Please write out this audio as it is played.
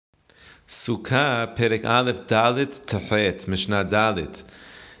Sukkah, Perek Aleph Dalit Tehet, Mishnah Dalit.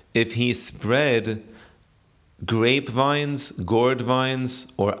 If he spread grapevines, gourd vines,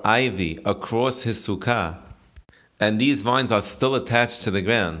 or ivy across his sukkah, and these vines are still attached to the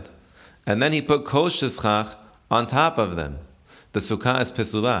ground, and then he put kosher schach on top of them, the sukkah is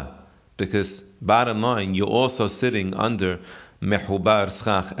pesulah, because bottom line, you're also sitting under mehubar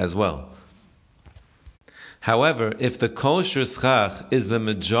schach as well. However, if the kosher schach is the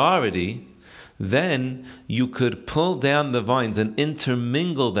majority, then you could pull down the vines and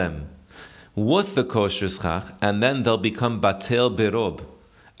intermingle them with the kosher schach, and then they'll become batel berob,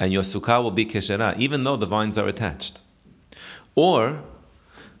 and your sukkah will be kesherah, even though the vines are attached. Or,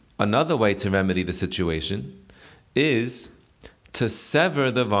 another way to remedy the situation is to sever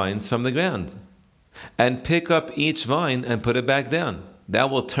the vines from the ground and pick up each vine and put it back down.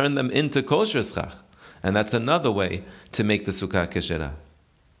 That will turn them into kosher schach. And that's another way to make the sukkah kesherah.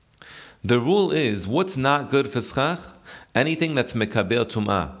 The rule is, what's not good for schach? Anything that's mekabel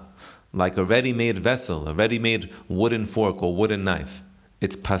tum'ah, like a ready-made vessel, a ready-made wooden fork or wooden knife.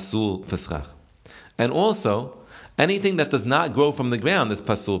 It's pasul for schach. And also, anything that does not grow from the ground is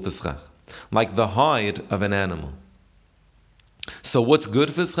pasul for schach, like the hide of an animal. So what's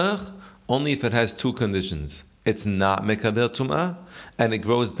good for schach? Only if it has two conditions. It's not mekabel tum'ah, and it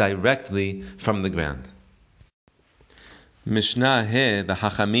grows directly from the ground. Mishnah He, the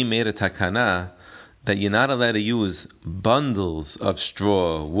Hachamim made a takana that you're not allowed to use bundles of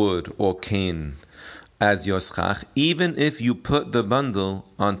straw, wood, or cane as your schach, even if you put the bundle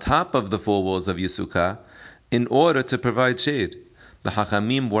on top of the four walls of your sukkah in order to provide shade. The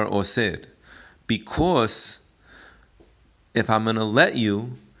Hachamim were osed, because if I'm going to let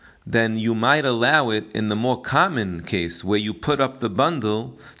you, then you might allow it in the more common case where you put up the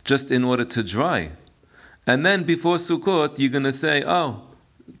bundle just in order to dry. And then before Sukkot, you're going to say, oh,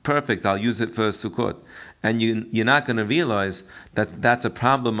 perfect, I'll use it for Sukkot. And you're not going to realize that that's a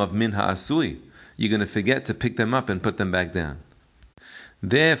problem of min ha'asui. You're going to forget to pick them up and put them back down.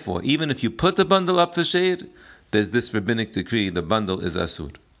 Therefore, even if you put the bundle up for shade, there's this rabbinic decree, the bundle is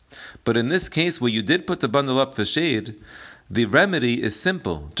asur. But in this case, where you did put the bundle up for shade, the remedy is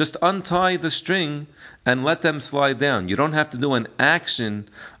simple. Just untie the string and let them slide down. You don't have to do an action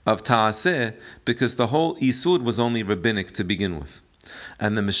of ta'aseh, because the whole isur was only rabbinic to begin with.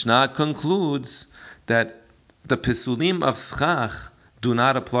 And the Mishnah concludes that the pesulim of schach do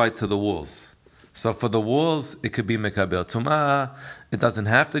not apply to the walls. So for the walls, it could be mekabel tum'ah, it doesn't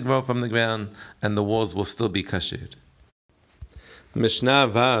have to grow from the ground, and the walls will still be kasher. Mishnah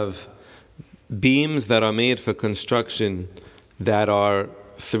Vav, beams that are made for construction that are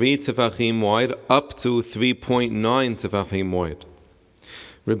 3 tefachim wide up to 3.9 tefachim wide.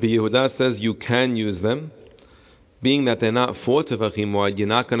 Rabbi Yehuda says you can use them. Being that they're not 4 tefachim wide, you're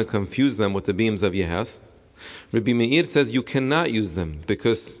not going to confuse them with the beams of your house. Rabbi Meir says you cannot use them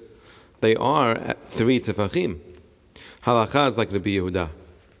because they are at 3 tefachim. Halakha is like Rabbi Yehuda.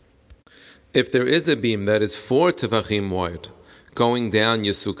 If there is a beam that is 4 tefachim wide going down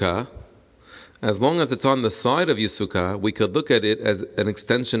your sukkah, as long as it's on the side of your sukkah, we could look at it as an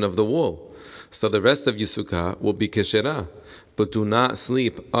extension of the wall. So the rest of your sukkah will be kesherah, but do not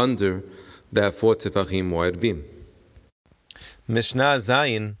sleep under that 4 tefachim wide beam. Mishnah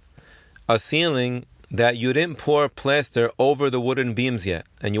Zayin, a ceiling that you didn't pour plaster over the wooden beams yet,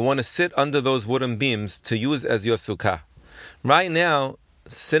 and you want to sit under those wooden beams to use as your sukkah. Right now,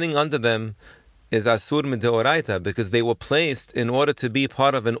 sitting under them is asur midoraita, because they were placed in order to be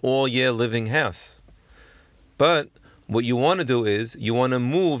part of an all-year living house. But what you want to do is, you want to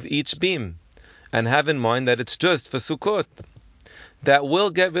move each beam, and have in mind that it's just for Sukkot. That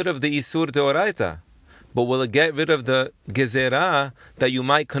will get rid of the isur deoraita, but will it get rid of the gezerah that you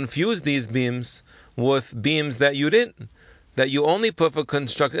might confuse these beams with beams that you only put for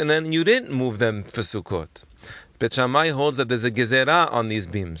construction, and then you didn't move them for Sukkot? Bet Shammai holds that there's a gezerah on these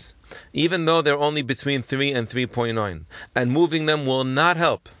beams, even though they're only between 3 and 3.9, and moving them will not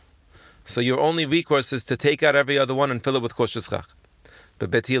help. So your only recourse is to take out every other one and fill it with kosher schach. But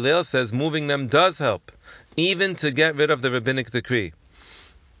Bet Hillel says moving them does help, even to get rid of the rabbinic decree,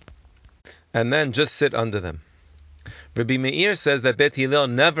 and then just sit under them. Rabbi Meir says that Bet Hillel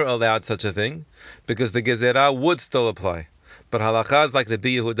never allowed such a thing, because the gezerah would still apply. But halakha is like Rabbi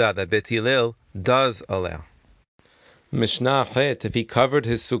Yehuda, that Bet Hillel does allow. Mishnah Het, if he covered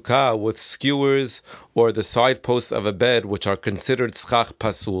his sukkah with skewers or the side posts of a bed, which are considered schach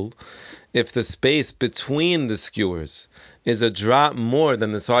pasul, if the space between the skewers is a drop more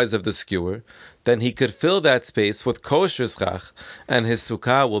than the size of the skewer, then he could fill that space with kosher schach, and his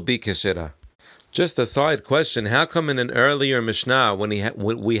sukkah will be kesherah. Just a side question: how come in an earlier Mishnah, when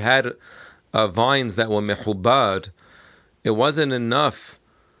we had vines that were mechubad, it wasn't enough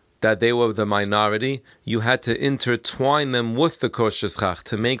that they were the minority? You had to intertwine them with the kosher schach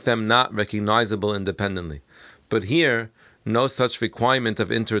to make them not recognizable independently. But here, no such requirement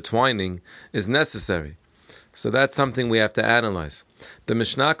of intertwining is necessary. So that's something we have to analyze. The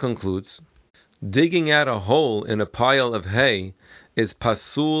Mishnah concludes, digging out a hole in a pile of hay is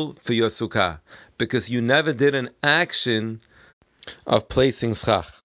pasul for your sukkah, because you never did an action of placing schach.